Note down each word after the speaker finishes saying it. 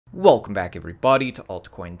Welcome back everybody to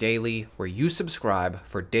Altcoin Daily, where you subscribe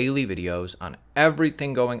for daily videos on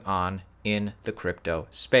everything going on in the crypto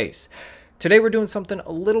space. Today we're doing something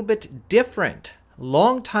a little bit different.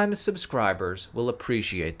 Long-time subscribers will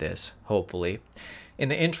appreciate this, hopefully. In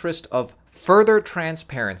the interest of further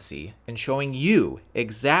transparency and showing you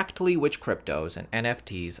exactly which cryptos and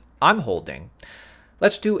NFTs I'm holding,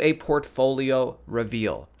 let's do a portfolio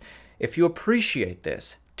reveal. If you appreciate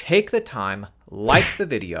this, take the time, like the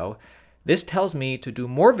video. This tells me to do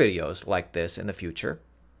more videos like this in the future.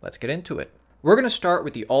 Let's get into it. We're going to start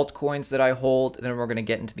with the altcoins that I hold, then we're going to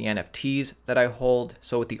get into the NFTs that I hold.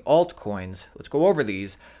 So with the altcoins, let's go over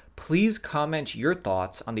these. Please comment your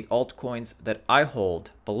thoughts on the altcoins that I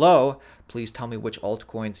hold below. Please tell me which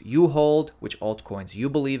altcoins you hold, which altcoins you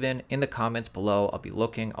believe in the comments below. I'll be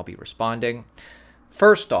looking, I'll be responding.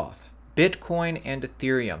 First off, Bitcoin and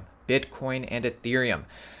Ethereum. Bitcoin and Ethereum.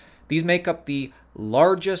 These make up the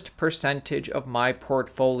largest percentage of my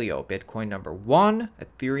portfolio. Bitcoin number 1,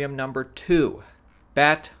 Ethereum number 2.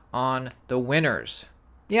 Bet on the winners.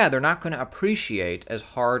 Yeah, they're not going to appreciate as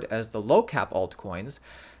hard as the low cap altcoins.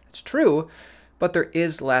 It's true, but there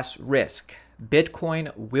is less risk.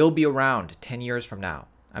 Bitcoin will be around 10 years from now.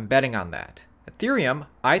 I'm betting on that. Ethereum,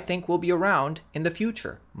 I think, will be around in the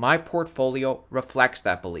future. My portfolio reflects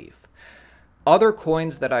that belief. Other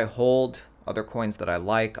coins that I hold, other coins that I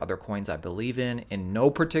like, other coins I believe in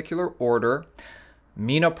no particular order: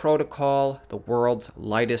 Mina Protocol, the world's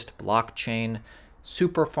lightest blockchain;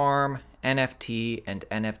 Superfarm, NFT and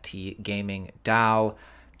NFT gaming DAO;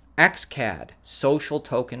 XCAD, social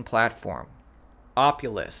token platform;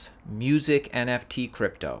 Opulus, music NFT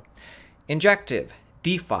crypto; Injective,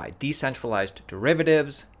 DeFi, decentralized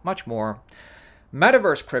derivatives, much more;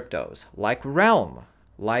 Metaverse cryptos like Realm,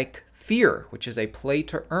 like Fear, which is a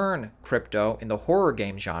play-to-earn crypto in the horror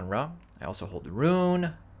game genre. I also hold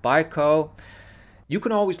Rune, Bico. You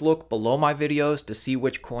can always look below my videos to see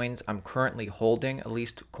which coins I'm currently holding, at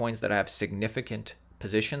least coins that I have significant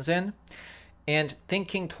positions in. And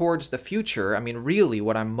thinking towards the future, I mean, really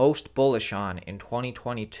what I'm most bullish on in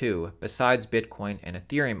 2022, besides Bitcoin and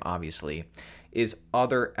Ethereum, obviously, is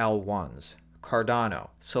other L1s: Cardano,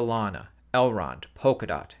 Solana, Elrond,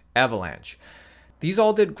 Polkadot, Avalanche. These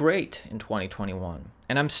all did great in 2021,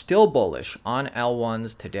 and I'm still bullish on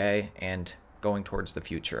L1s today and going towards the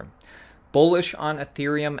future. Bullish on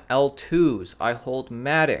Ethereum L2s. I hold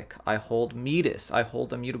Matic, I hold Metis, I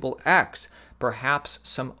hold Immutable X, perhaps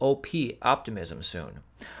some OP optimism soon.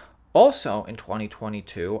 Also in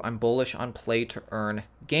 2022, I'm bullish on play-to-earn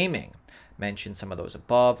gaming. Mentioned some of those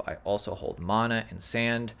above. I also hold Mana and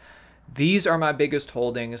Sand. These are my biggest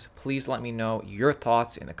holdings. Please let me know your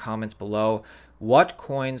thoughts in the comments below. What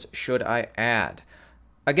coins should I add?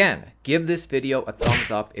 Again, give this video a thumbs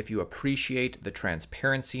up if you appreciate the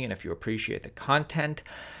transparency and if you appreciate the content.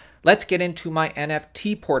 Let's get into my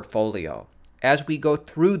NFT portfolio. As we go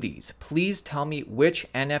through these, please tell me which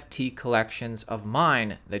NFT collections of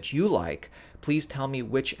mine that you like. Please tell me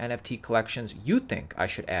which NFT collections you think I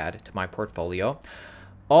should add to my portfolio.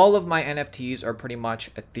 All of my NFTs are pretty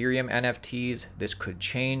much Ethereum NFTs. This could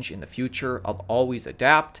change in the future. I'll always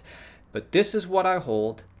adapt. But this is what I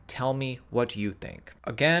hold. Tell me what you think.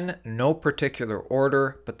 Again, no particular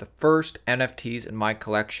order, but the first NFTs in my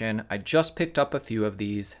collection, I just picked up a few of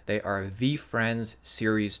these. They are VeeFriends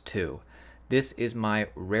Series 2. This is my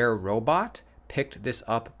rare robot. Picked this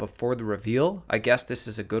up before the reveal. I guess this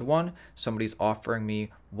is a good one. Somebody's offering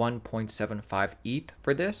me 1.75 ETH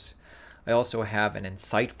for this. I also have an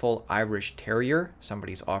insightful Irish Terrier.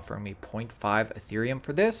 Somebody's offering me 0.5 Ethereum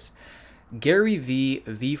for this. Gary V,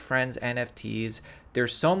 VeeFriends NFTs. They're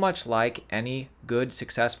so much like any good,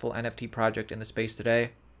 successful NFT project in the space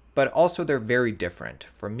today, but also they're very different.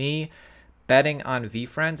 For me, betting on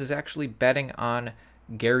VeeFriends is actually betting on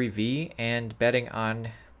Gary V and betting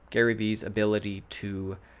on Gary V's ability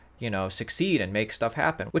to, succeed and make stuff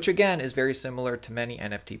happen, which again is very similar to many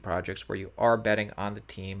NFT projects where you are betting on the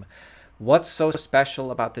team. What's so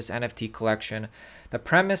special about this NFT collection? The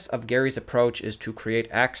premise of Gary's approach is to create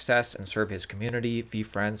access and serve his community.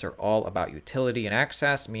 VeeFriends are all about utility and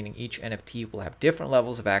access, meaning each NFT will have different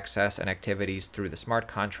levels of access and activities through the smart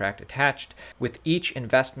contract attached, with each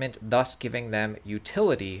investment thus giving them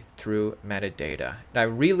utility through metadata. And I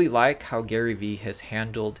really like how Gary V has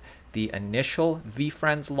handled the initial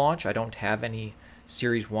VeeFriends launch. I don't have any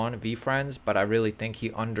Series 1 VeeFriends, but I really think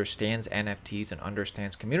he understands NFTs and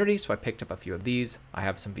understands community, so I picked up a few of these. I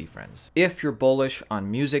have some VeeFriends. If you're bullish on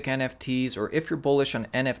music NFTs, or if you're bullish on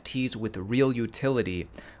NFTs with real utility,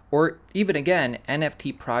 or even again,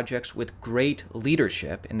 NFT projects with great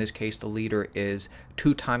leadership. In this case, the leader is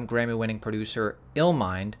two-time Grammy-winning producer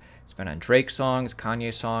Illmind. He's been on Drake songs,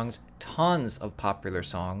 Kanye songs, tons of popular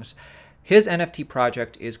songs. His NFT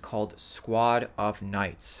project is called Squad of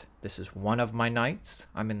Knights. This is one of my knights.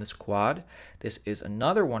 I'm in the squad. This is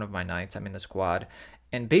another one of my knights. I'm in the squad.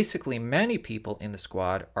 And basically, many people in the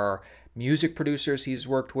squad are music producers he's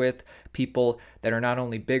worked with, people that are not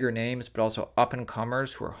only bigger names, but also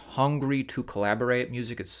up-and-comers who are hungry to collaborate.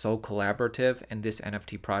 Music is so collaborative, and this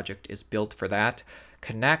NFT project is built for that.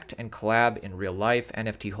 Connect and collab in real life.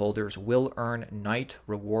 NFT holders will earn Knight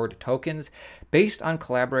reward tokens based on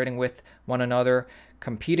collaborating with one another,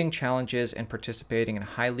 competing challenges, and participating in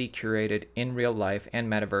highly curated in real life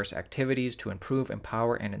and metaverse activities to improve,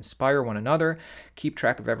 empower, and inspire one another. Keep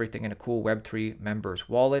track of everything in a cool Web3 members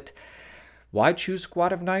wallet. Why choose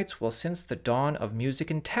Squad of Knights? Well, since the dawn of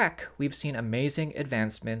music and tech, we've seen amazing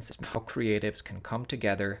advancements in how creatives can come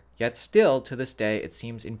together, yet still, to this day, it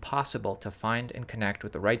seems impossible to find and connect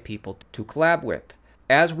with the right people to collab with.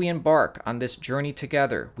 As we embark on this journey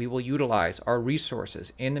together, we will utilize our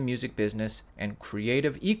resources in the music business and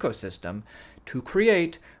creative ecosystem to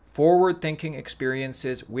create forward-thinking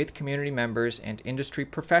experiences with community members and industry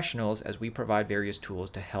professionals as we provide various tools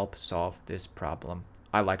to help solve this problem.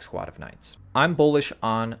 I like Squad of Knights. I'm bullish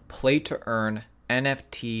on play-to-earn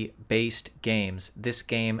NFT-based games. This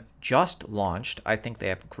game just launched. I think they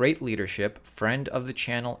have great leadership. Friend of the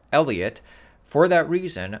channel, Elliot. For that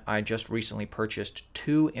reason, I just recently purchased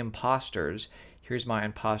 2 imposters. Here's my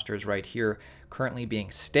imposters right here, currently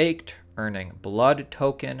being staked, earning blood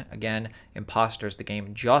token. Again, imposters, the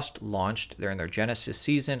game just launched. They're in their Genesis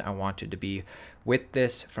season. I wanted to be with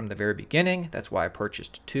this from the very beginning. That's why I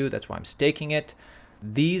purchased 2. That's why I'm staking it.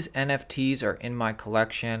 These NFTs are in my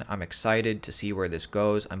collection. I'm excited to see where this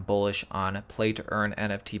goes. I'm bullish on play-to-earn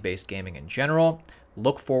NFT-based gaming in general.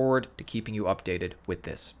 Look forward to keeping you updated with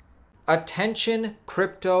this. Attention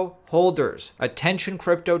crypto holders, attention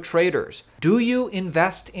crypto traders. Do you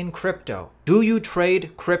invest in crypto? Do you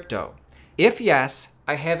trade crypto? If yes,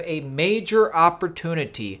 I have a major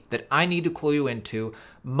opportunity that I need to clue you into.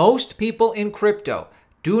 Most people in crypto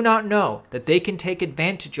do not know that they can take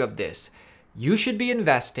advantage of this. You should be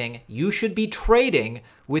investing, you should be trading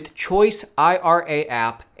with Choice IRA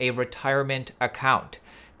app, a retirement account.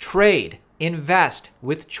 Trade, invest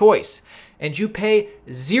with Choice, and you pay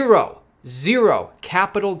zero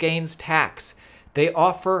capital gains tax. They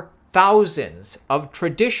offer thousands of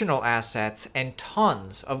traditional assets and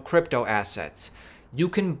tons of crypto assets. You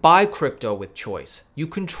can buy crypto with Choice. You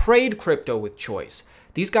can trade crypto with Choice.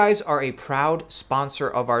 These guys are a proud sponsor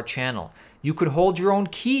of our channel. You could hold your own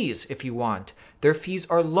keys if you want. Their fees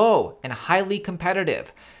are low and highly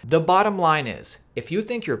competitive. The bottom line is, if you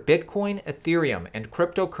think your Bitcoin, Ethereum, and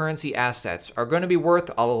cryptocurrency assets are going to be worth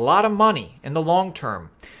a lot of money in the long term,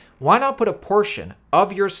 why not put a portion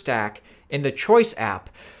of your stack in the Choice app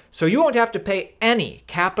so you won't have to pay any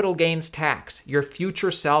capital gains tax? Your future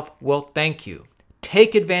self will thank you.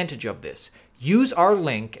 Take advantage of this. Use our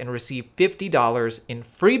link and receive $50 in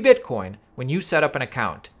free Bitcoin when you set up an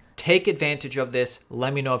account. Take advantage of this.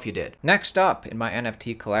 Let me know if you did. Next up in my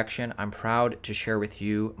NFT collection, I'm proud to share with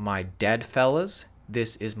you my dead fellas.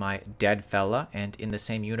 This is my dead fella, and in the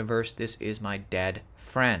same universe, this is my dead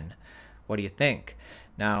friend. What do you think?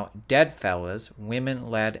 Now, Dead Fellas,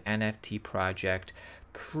 women-led NFT project,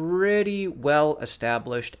 pretty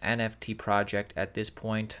well-established NFT project at this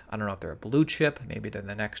point. I don't know if they're a blue chip, maybe they're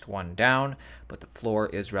the next one down, but the floor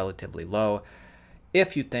is relatively low.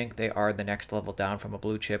 If you think they are the next level down from a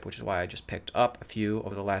blue chip, which is why I just picked up a few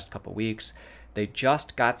over the last couple weeks, they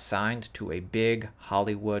just got signed to a big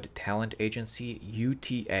Hollywood talent agency,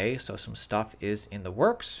 UTA, so some stuff is in the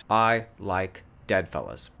works. I like Dead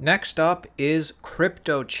Fellas. Next up is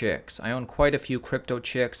Crypto Chicks. I own quite a few Crypto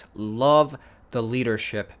Chicks. Love the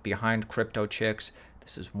leadership behind Crypto Chicks.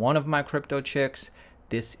 This is one of my Crypto Chicks.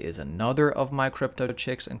 This is another of my Crypto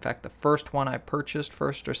Chicks. In fact, the first one I purchased,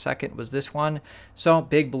 first or second, was this one. So,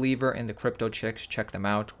 big believer in the Crypto Chicks. Check them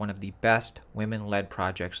out. One of the best women-led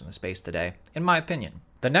projects in the space today, in my opinion.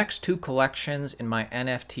 The next 2 collections in my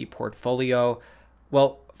NFT portfolio,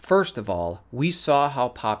 well, first of all, we saw how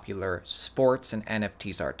popular sports and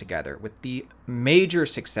NFTs are together with the major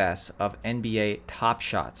success of NBA Top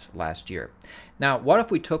Shots last year. Now, what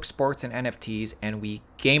if we took sports and NFTs and we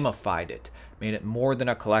gamified it? Made it more than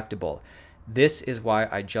a collectible. This is why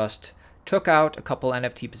I just took out a couple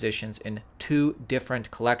NFT positions in 2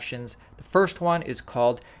 different collections. The first one is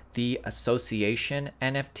called the Association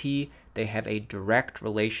NFT. They have a direct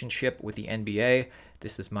relationship with the NBA.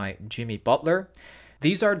 This is my Jimmy Butler.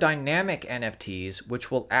 These are dynamic NFTs, which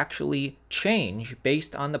will actually change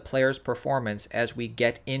based on the player's performance as we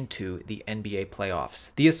get into the NBA playoffs.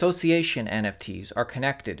 The association NFTs are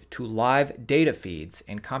connected to live data feeds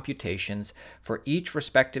and computations for each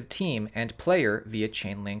respective team and player via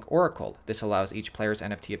Chainlink Oracle. This allows each player's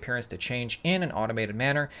NFT appearance to change in an automated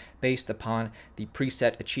manner based upon the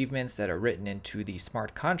preset achievements that are written into the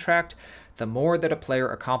smart contract. The more that a player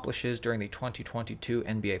accomplishes during the 2022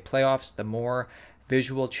 NBA playoffs, the more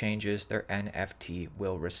visual changes their NFT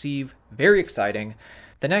will receive. Very exciting.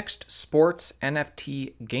 The next sports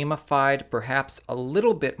NFT gamified, perhaps a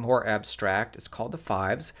little bit more abstract. It's called the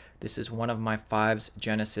Fives. This is one of my Fives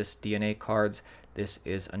Genesis DNA cards. This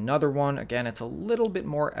is another one. Again, it's a little bit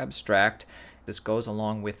more abstract. This goes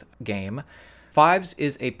along with game. Fives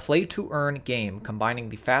is a play-to-earn game combining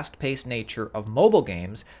the fast-paced nature of mobile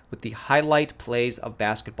games with the highlight plays of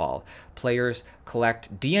basketball. Players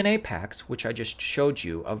collect DNA packs, which I just showed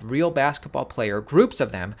you, of real basketball player, groups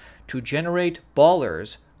of them, to generate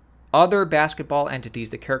ballers, other basketball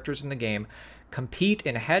entities, the characters in the game, compete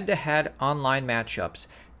in head-to-head online matchups.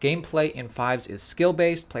 Gameplay in Fives is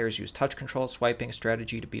skill-based. Players use touch control, swiping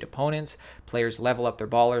strategy to beat opponents. Players level up their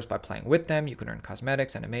ballers by playing with them. You can earn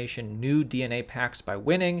cosmetics, animation, new DNA packs by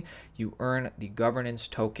winning. You earn the governance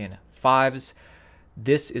token Fives.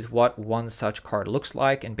 This is what one such card looks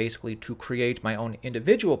like, and basically to create my own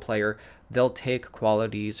individual player, they'll take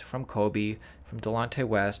qualities from Kobe, from Delonte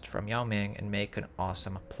West, from Yao Ming, and make an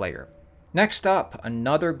awesome player. Next up,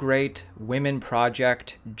 another great women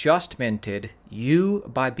project, just minted, You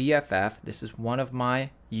by BFF. This is one of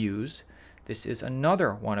my U's. This is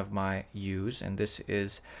another one of my U's, and this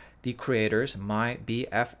is the creators,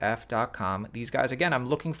 mybff.com. These guys, again, I'm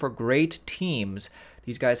looking for great teams.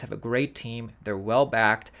 These guys have a great team. They're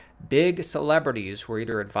well-backed. Big celebrities who are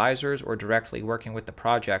either advisors or directly working with the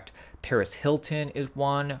project. Paris Hilton is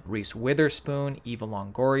one, Reese Witherspoon, Eva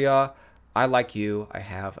Longoria. I, like you, I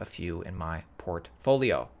have a few in my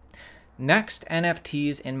portfolio. Next,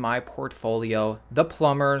 NFTs in my portfolio, the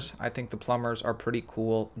Plumbers. I think the Plumbers are pretty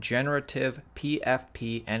cool. Generative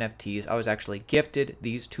PFP NFTs. I was actually gifted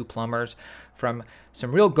these two Plumbers from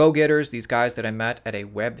some real go-getters, these guys that I met at a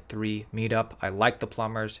Web3 meetup. I like the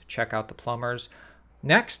Plumbers. Check out the Plumbers.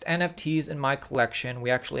 Next, NFTs in my collection. We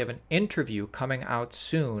actually have an interview coming out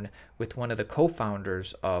soon with one of the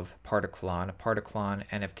co-founders of Particlon. Particlon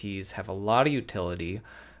NFTs have a lot of utility.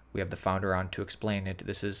 We have the founder on to explain it.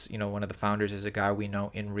 This is, one of the founders is a guy we know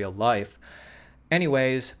in real life.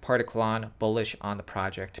 Anyways, Particlon, bullish on the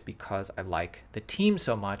project because I like the team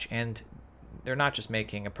so much, and they're not just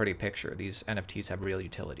making a pretty picture. These NFTs have real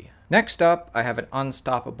utility. Next up, I have an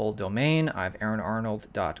unstoppable domain. I have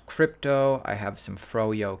aaronarnold.crypto. I have some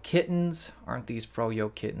Froyo kittens. Aren't these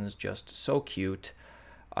Froyo kittens just so cute?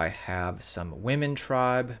 I have some Women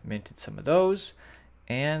Tribe, minted some of those.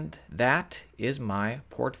 And that is my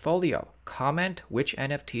portfolio. Comment which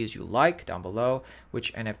NFTs you like down below.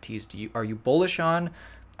 Which NFTs are you bullish on?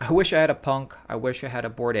 I wish I had a Punk. I wish I had a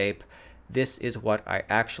Bored Ape. This is what I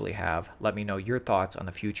actually have. Let me know your thoughts on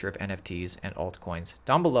the future of NFTs and altcoins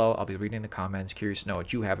down below. I'll be reading the comments. Curious to know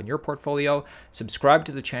what you have in your portfolio. Subscribe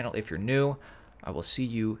to the channel if you're new. I will see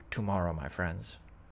you tomorrow, my friends.